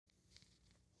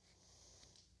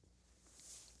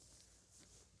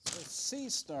sea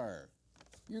star.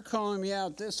 You're calling me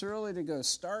out this early to go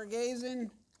stargazing?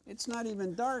 It's not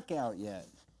even dark out yet.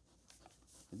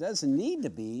 It doesn't need to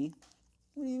be.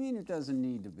 What do you mean it doesn't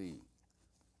need to be?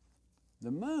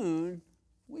 The moon,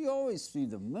 we always see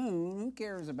the moon. Who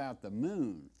cares about the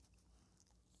moon?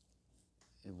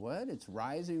 What? It's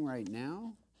rising right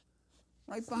now?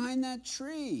 Right behind that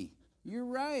tree. You're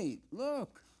right.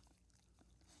 Look.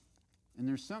 And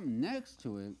there's something next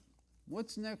to it.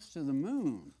 What's next to the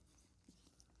moon?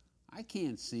 I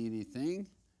can't see anything.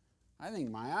 I think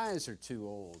my eyes are too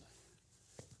old.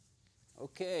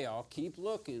 Okay, I'll keep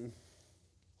looking.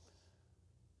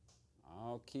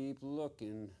 I'll keep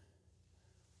looking.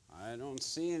 I don't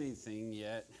see anything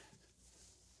yet.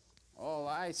 All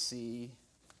I see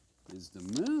is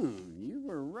the moon. You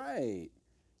were right.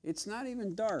 It's not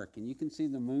even dark, and you can see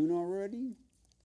the moon already?